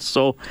big runs.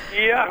 So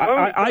yeah,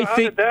 how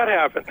did that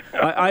happen?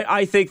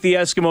 I think the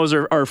Eskimos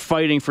are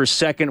fighting for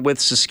second with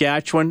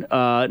Saskatchewan.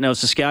 Now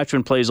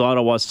Saskatchewan plays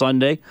Ottawa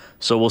Sunday,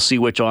 so we'll see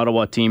which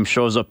Ottawa team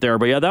shows up there.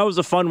 But yeah, that was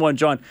a fun one,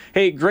 John.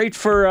 Hey, great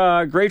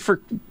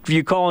for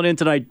you calling in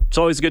tonight. It's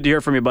always good to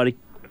hear from you, buddy.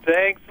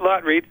 Thanks a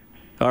lot, Reed.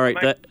 All right,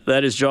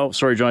 that is Joe.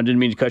 Sorry, John, didn't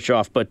mean to cut you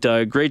off, but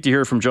great to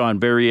hear from John.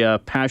 Very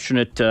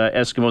passionate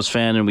Eskimos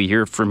fan, and we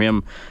hear from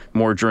him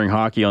more during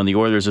hockey on the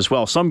Oilers as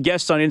well. Some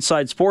guests on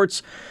Inside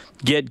Sports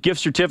get gift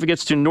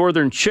certificates to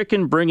Northern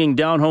Chicken, bringing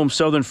down home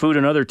Southern food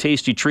and other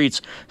tasty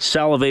treats.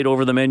 Salivate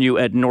over the menu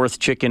at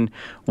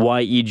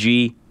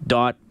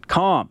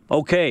northchickenyeg.com.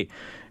 Okay.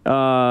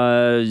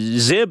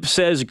 Zib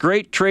says,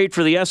 great trade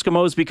for the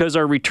Eskimos because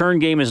our return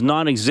game is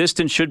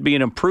non-existent, should be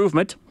an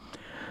improvement.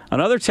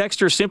 Another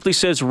texter simply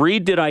says,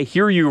 Reed, did I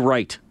hear you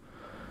right?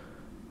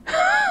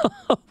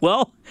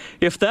 Well,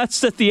 if that's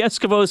that the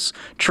Eskimos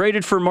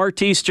traded for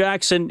Martese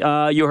Jackson,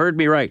 you heard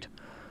me right.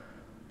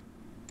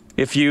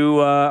 If you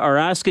are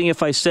asking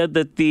if I said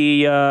that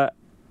the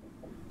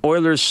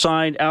Oilers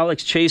signed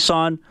Alex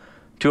Chiasson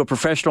to a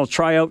professional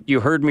tryout,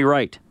 you heard me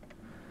right.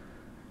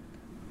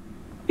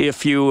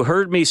 If you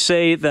heard me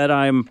say that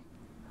I'm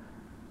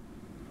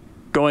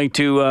going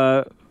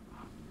to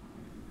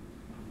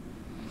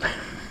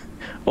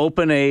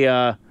open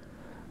a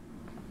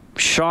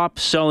shop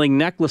selling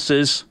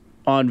necklaces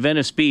on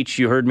Venice Beach,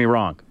 you heard me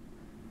wrong.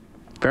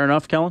 Fair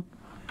enough, Kellen?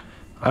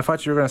 I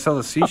thought you were going to sell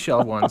the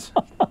seashell ones.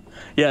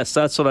 Yes,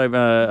 that's what I'm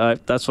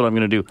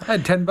going to do. I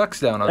had $10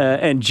 down on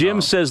and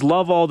Jim says,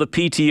 love all the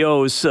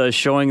PTOs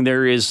showing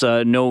there is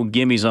no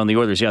gimmies on the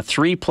Oilers. Yeah,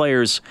 3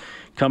 players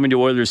coming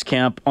to Oilers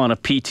camp on a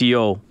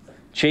PTO.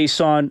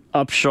 Chiasson,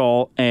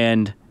 Upshaw,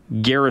 and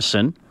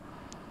Garrison.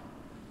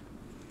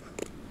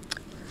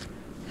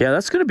 Yeah,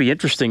 that's going to be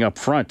interesting up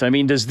front. I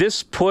mean, does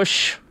this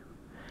push...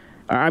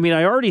 I mean,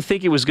 I already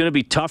think it was going to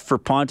be tough for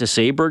Pontus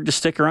Aberg to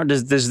stick around.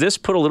 Does this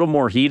put a little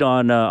more heat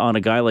on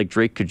a guy like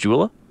Drake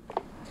Caggiula?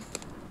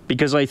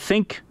 Because I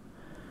think...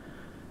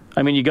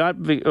 I mean, you got...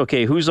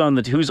 Okay, who's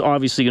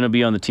obviously going to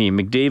be on the team?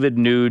 McDavid,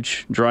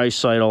 Nuge,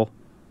 Draisaitl,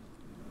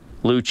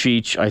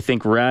 Lucic. I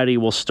think Ratty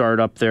will start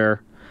up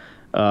there.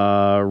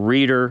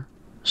 Reeder,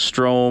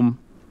 Strome,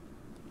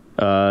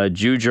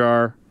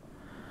 Jujar...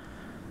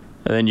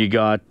 And then you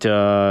got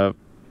Brodziak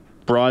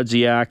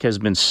has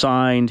been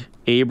signed.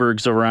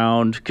 Aberg's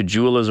around.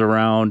 Caggiula's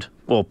around.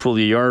 Well,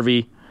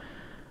 Puljujarvi.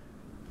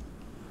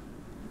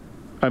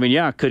 I mean,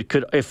 yeah, could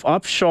if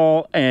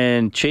Upshaw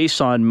and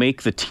Chiasson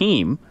make the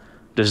team,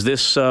 does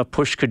this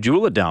push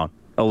Caggiula down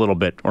a little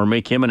bit or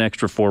make him an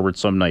extra forward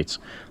some nights?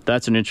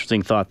 That's an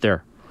interesting thought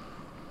there.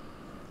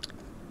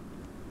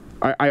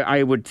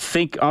 I would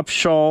think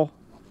Upshaw.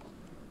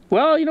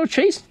 Well,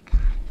 Chase.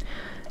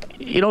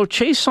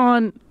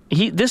 Chiasson.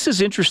 This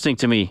is interesting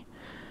to me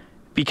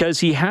because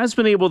he has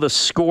been able to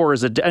score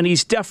and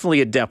he's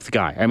definitely a depth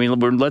guy. I mean,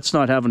 let's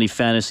not have any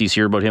fantasies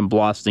here about him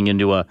blossoming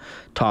into a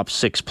top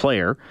 6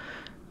 player.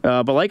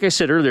 But like I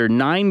said earlier,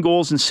 9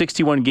 goals in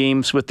 61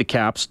 games with the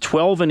Caps,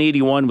 12 and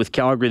 81 with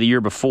Calgary the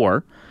year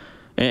before,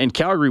 and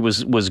Calgary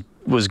was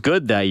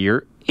good that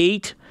year.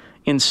 8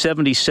 in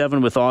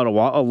 77 with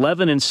Ottawa,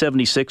 11 in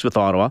 76 with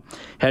Ottawa,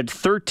 had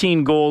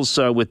 13 goals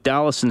with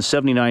Dallas in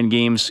 79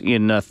 games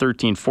in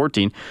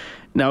 13-14.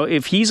 Now,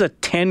 if he's a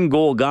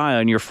 10-goal guy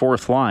on your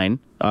fourth line,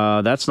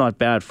 that's not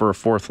bad for a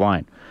fourth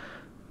line.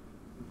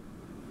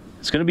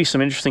 It's going to be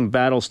some interesting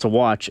battles to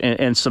watch,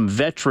 and some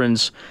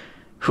veterans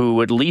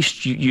who at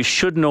least you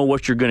should know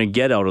what you're going to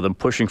get out of them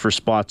pushing for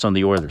spots on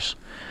the Oilers.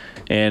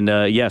 And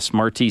yes,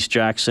 Martese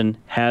Jackson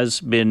has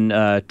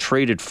been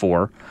traded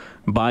for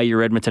by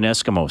your Edmonton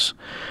Eskimos.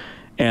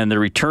 And the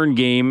return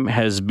game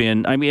has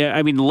been, I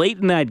mean, late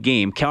in that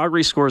game,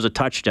 Calgary scores a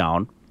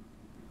touchdown,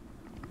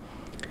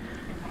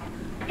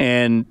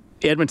 and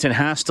Edmonton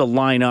has to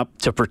line up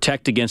to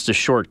protect against a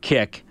short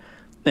kick,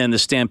 and the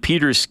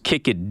Stampeders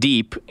kick it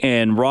deep,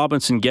 and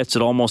Robinson gets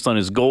it almost on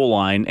his goal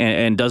line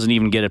and doesn't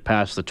even get it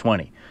past the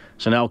 20.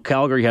 So now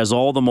Calgary has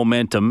all the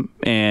momentum,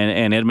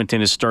 and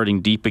Edmonton is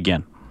starting deep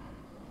again.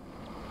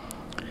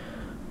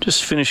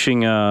 Just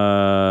finishing,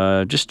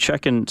 just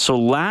checking. So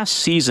last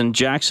season,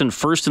 Jackson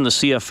first in the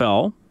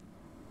CFL.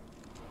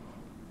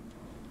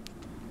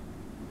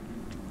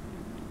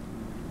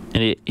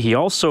 And he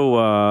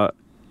also,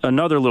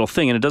 another little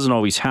thing, and it doesn't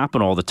always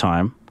happen all the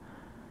time,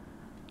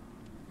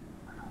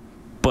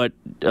 but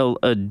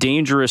a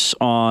dangerous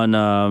on,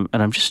 and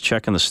I'm just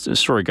checking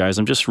sorry guys,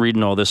 I'm just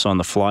reading all this on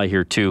the fly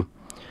here too.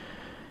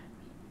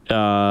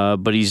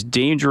 But he's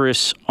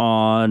dangerous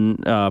on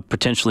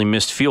potentially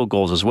missed field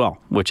goals as well,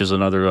 which is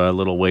another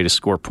little way to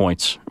score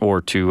points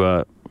or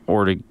to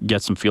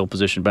get some field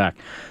position back.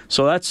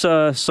 So that's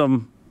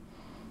some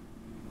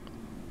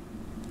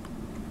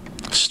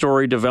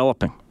story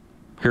developing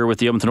here with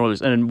the Edmonton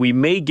Oilers. And we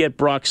may get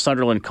Brock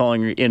Sunderland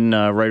calling in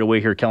right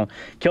away here, Kellen.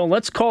 Kellen,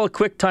 let's call a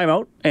quick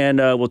timeout, and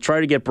we'll try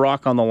to get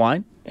Brock on the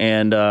line,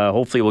 and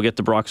hopefully we'll get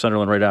to Brock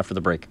Sunderland right after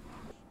the break.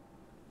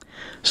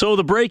 So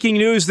the breaking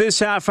news this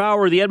half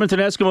hour, the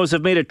Edmonton Eskimos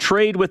have made a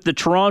trade with the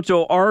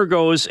Toronto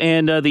Argos,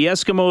 and the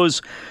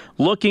Eskimos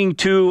looking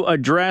to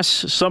address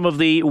some of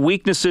the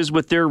weaknesses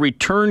with their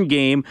return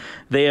game.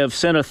 They have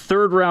sent a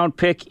third-round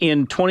pick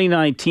in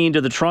 2019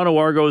 to the Toronto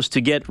Argos to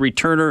get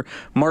returner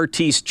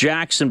Martese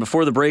Jackson.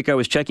 Before the break, I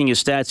was checking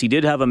his stats. He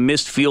did have a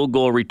missed field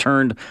goal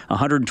returned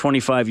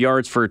 125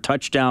 yards for a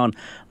touchdown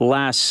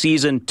last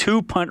season,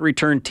 2 punt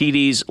return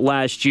TDs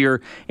last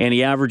year, and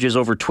he averages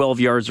over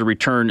 12 yards a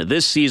return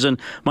this season.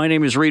 My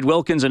name is Reed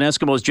Wilkins, and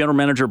Eskimos General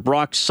Manager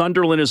Brock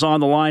Sunderland is on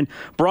the line.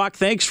 Brock,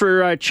 thanks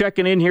for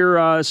checking in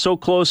here so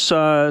close,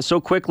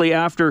 so quickly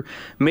after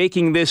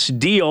making this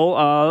deal.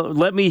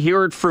 Let me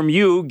hear it from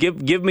you.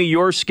 Give me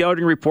your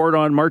scouting report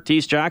on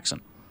Martese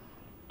Jackson.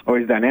 Oh,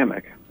 he's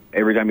dynamic.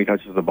 Every time he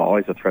touches the ball,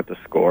 he's a threat to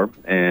score.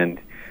 And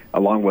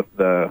along with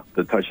the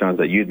touchdowns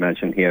that you'd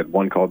mentioned, he had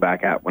one called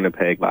back at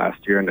Winnipeg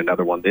last year and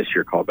another one this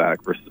year called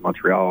back versus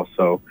Montreal.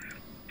 So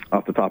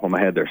off the top of my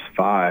head, there's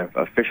 5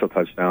 official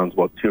touchdowns,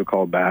 2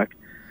 called back.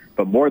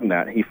 But more than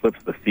that, he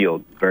flips the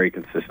field very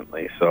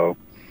consistently. So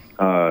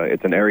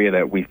it's an area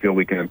that we feel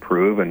we can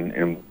improve,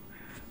 and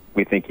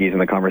we think he's in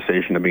the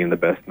conversation of being the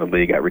best in the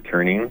league at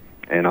returning.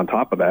 And on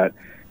top of that,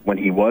 when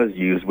he was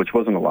used, which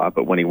wasn't a lot,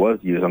 but when he was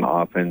used on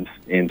offense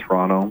in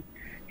Toronto,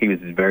 he was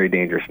very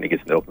dangerous when he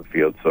gets in the open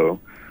field. So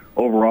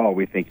overall,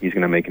 we think he's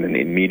going to make an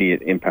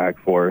immediate impact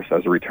for us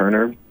as a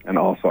returner and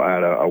also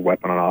add a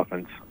weapon on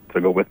offense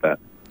to go with that.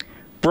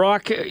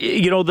 Brock,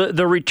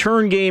 the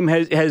return game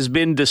has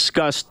been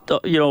discussed, a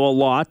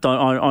lot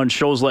on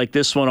shows like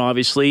this one,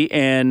 obviously.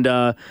 And,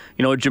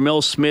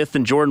 Jamil Smith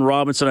and Jordan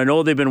Robinson, I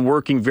know they've been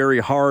working very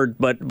hard,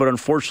 but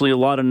unfortunately a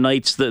lot of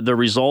nights the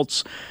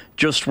results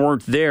just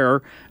weren't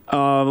there.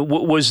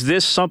 Was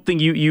this something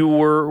you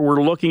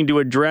were looking to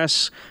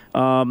address,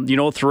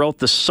 throughout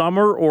the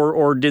summer,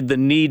 or did the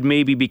need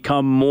maybe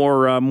become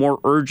more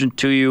urgent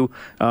to you,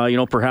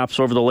 perhaps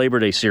over the Labor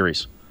Day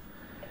series?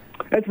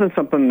 It's been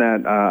something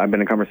that I've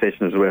been in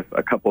conversations with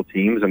a couple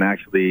teams, and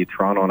actually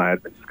Toronto and I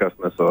had been discussing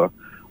this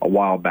a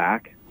while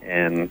back,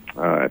 and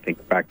I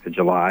think back to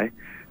July.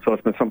 So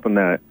it's been something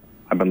that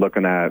I've been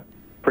looking at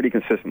pretty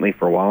consistently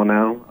for a while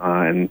now,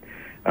 and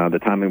the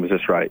timing was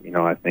just right.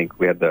 I think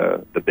we had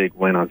the big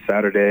win on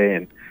Saturday,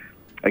 and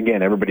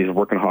again, everybody's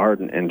working hard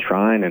and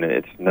trying, and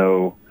it's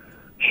no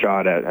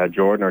shot at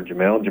Jordan or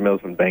Jamil.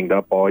 Jamil's been banged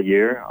up all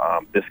year.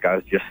 This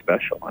guy's just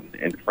special,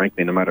 and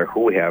frankly, no matter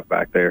who we have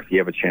back there, if you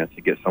have a chance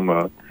to get some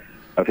of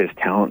his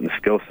talent and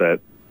skill set,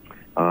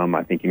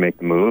 I think you make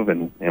the move,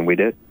 and we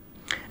did.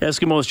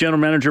 Eskimos General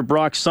Manager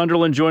Brock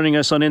Sunderland joining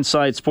us on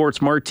Inside Sports.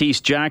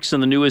 Martese Jackson,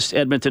 the newest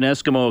Edmonton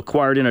Eskimo,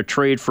 acquired in a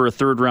trade for a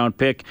third-round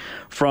pick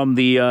from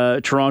the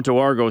Toronto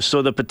Argos.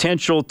 So the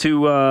potential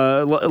to,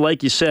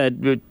 like you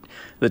said,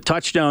 the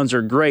touchdowns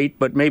are great,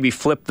 but maybe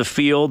flip the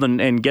field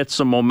and get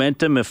some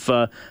momentum if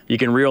you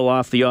can reel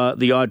off the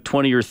odd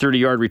 20 or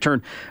 30-yard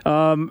return.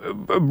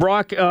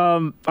 Brock,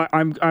 I'm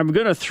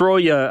going to throw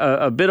you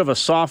a bit of a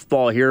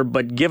softball here,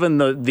 but given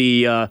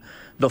the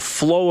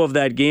flow of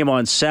that game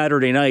on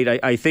Saturday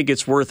night, I think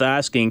it's worth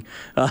asking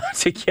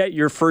to get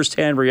your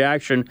firsthand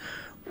reaction.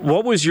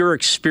 What was your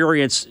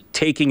experience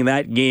taking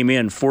that game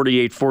in,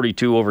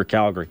 48-42 over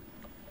Calgary?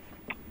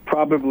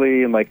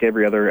 Probably like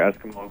every other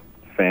Eskimo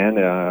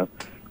fan,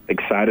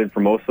 excited for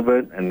most of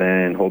it, and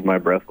then hold my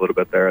breath a little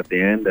bit there at the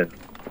end and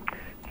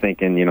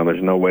thinking,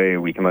 there's no way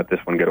we can let this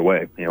one get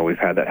away. We've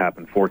had that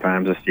happen 4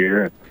 times this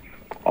year,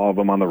 all of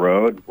them on the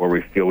road, where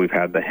we feel we've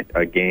had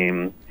a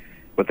game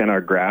within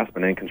our grasp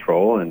and in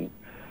control. And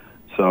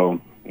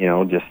so,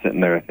 just sitting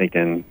there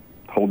thinking,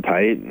 hold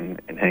tight and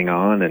hang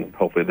on, and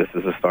hopefully this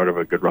is the start of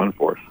a good run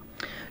for us.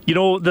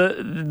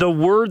 The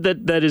word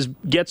that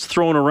gets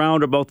thrown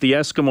around about the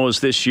Eskimos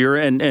this year,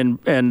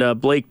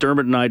 and Blake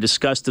Dermott and I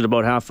discussed it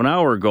about half an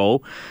hour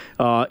ago,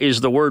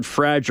 is the word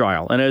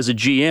fragile. And as a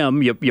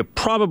GM, you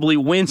probably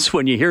wince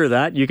when you hear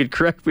that. You could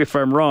correct me if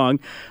I'm wrong.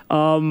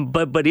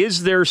 But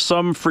is there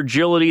some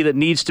fragility that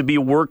needs to be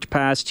worked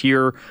past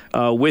here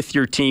with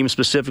your team,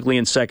 specifically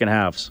in second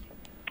halves?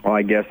 Well,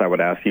 I guess I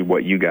would ask you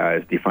what you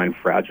guys define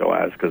fragile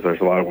as, because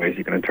there's a lot of ways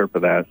you can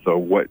interpret that. So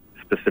what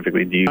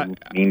specifically do you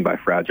mean by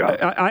fragile?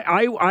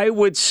 I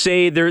would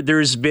say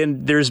there's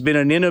been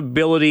an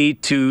inability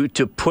to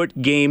put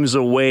games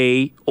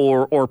away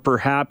or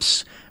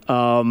perhaps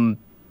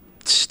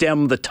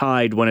stem the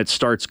tide when it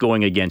starts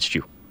going against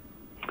you.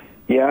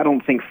 Yeah, I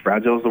don't think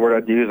fragile is the word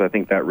I'd use. I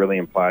think that really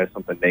implies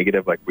something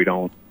negative, like we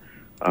don't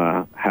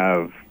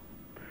have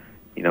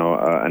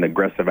an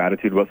aggressive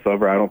attitude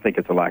whatsoever. I don't think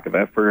it's a lack of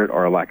effort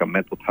or a lack of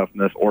mental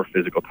toughness or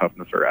physical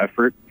toughness or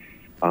effort.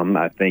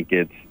 I think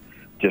it's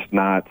just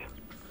not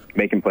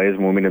making plays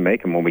when we need to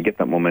make them, when we get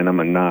that momentum,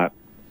 and not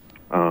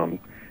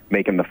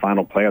making the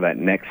final play or that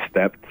next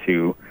step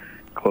to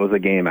close the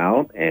game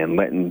out and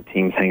letting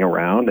teams hang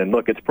around. And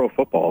look, it's pro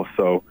football,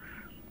 so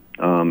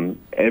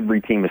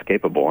every team is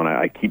capable. And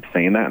I keep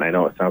saying that, and I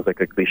know it sounds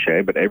like a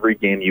cliche, but every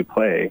game you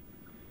play,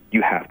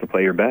 you have to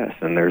play your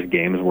best. And there's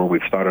games where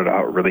we've started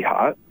out really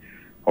hot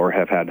or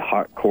have had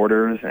hot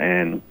quarters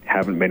and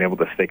haven't been able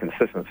to stay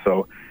consistent.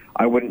 So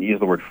I wouldn't use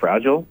the word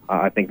fragile.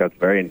 I think that's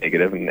very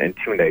negative and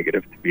too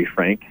negative, to be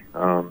frank.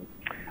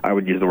 I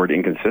would use the word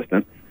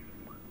inconsistent.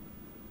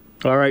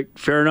 All right,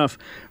 fair enough.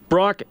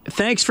 Brock,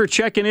 thanks for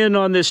checking in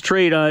on this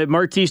trade.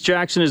 Martese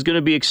Jackson is going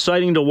to be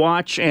exciting to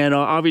watch, and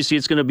obviously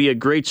it's going to be a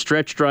great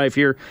stretch drive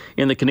here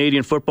in the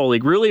Canadian Football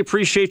League. Really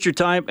appreciate your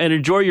time, and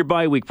enjoy your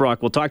bye week,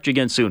 Brock. We'll talk to you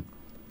again soon.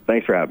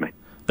 Thanks for having me.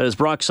 That is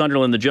Brock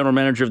Sunderland, the general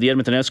manager of the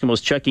Edmonton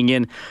Eskimos, checking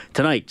in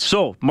tonight.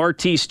 So,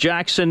 Martese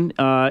Jackson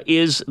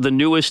is the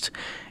newest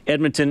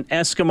Edmonton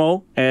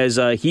Eskimo as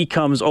he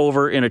comes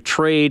over in a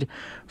trade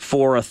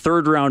for a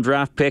third-round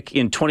draft pick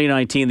in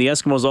 2019. The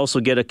Eskimos also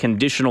get a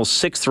conditional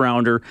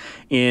sixth-rounder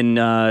in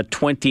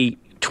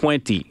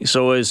 2020.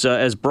 So,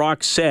 as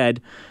Brock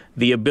said,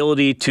 the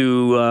ability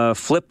to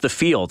flip the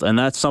field, and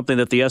that's something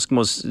that the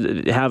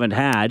Eskimos haven't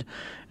had.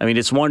 I mean,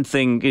 it's one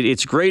thing.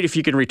 It's great if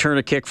you can return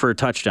a kick for a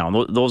touchdown.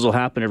 Those will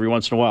happen every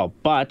once in a while.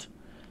 But,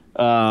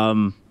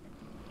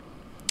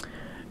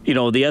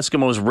 the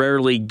Eskimos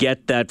rarely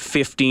get that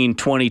 15,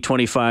 20,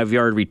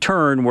 25-yard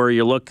return where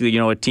you look,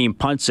 a team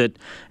punts it,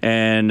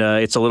 and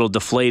it's a little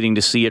deflating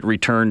to see it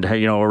returned,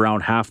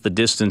 around half the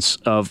distance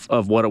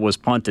of what it was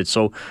punted.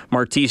 So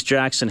Martese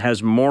Jackson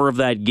has more of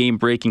that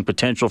game-breaking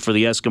potential for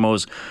the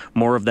Eskimos,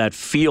 more of that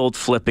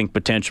field-flipping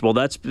potential.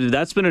 That's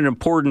been an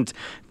important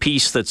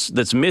piece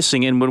that's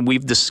missing. And when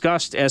we've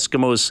discussed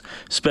Eskimos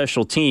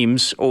special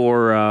teams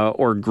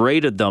or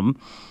graded them,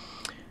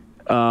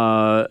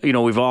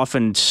 we've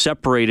often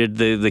separated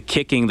the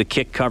kicking, the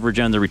kick coverage,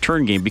 and the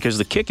return game, because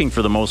the kicking,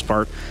 for the most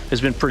part,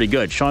 has been pretty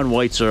good. Sean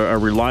White's a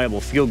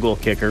reliable field goal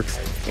kicker,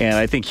 and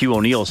I think Hugh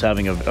O'Neill's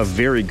having a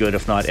very good,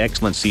 if not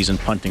excellent, season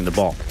punting the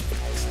ball.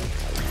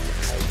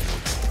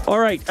 All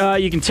right,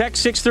 you can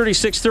text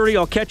 630-630.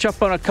 I'll catch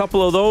up on a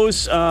couple of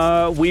those.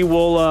 We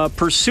will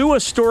pursue a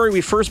story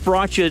we first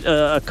brought you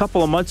a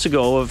couple of months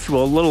ago, a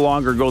little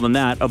longer ago than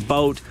that,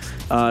 about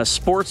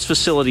sports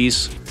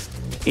facilities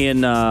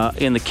in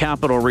the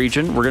capital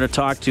region. We're going to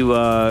talk to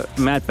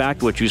Matt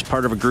Bakowicz, who's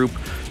part of a group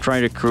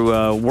trying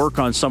to work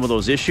on some of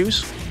those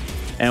issues.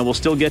 And we'll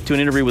still get to an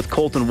interview with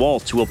Colton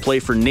Waltz, who will play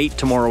for Nate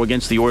tomorrow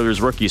against the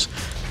Oilers rookies,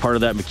 part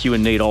of that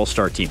McEwen-Nate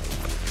All-Star team.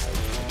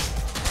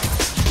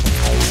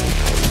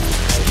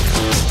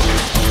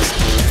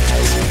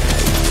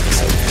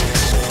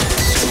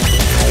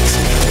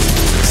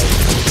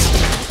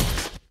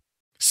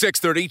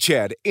 .630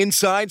 CHED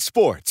Inside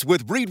Sports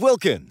with Reed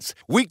Wilkins.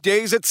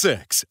 Weekdays at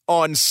 6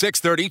 on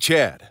 630 CHED.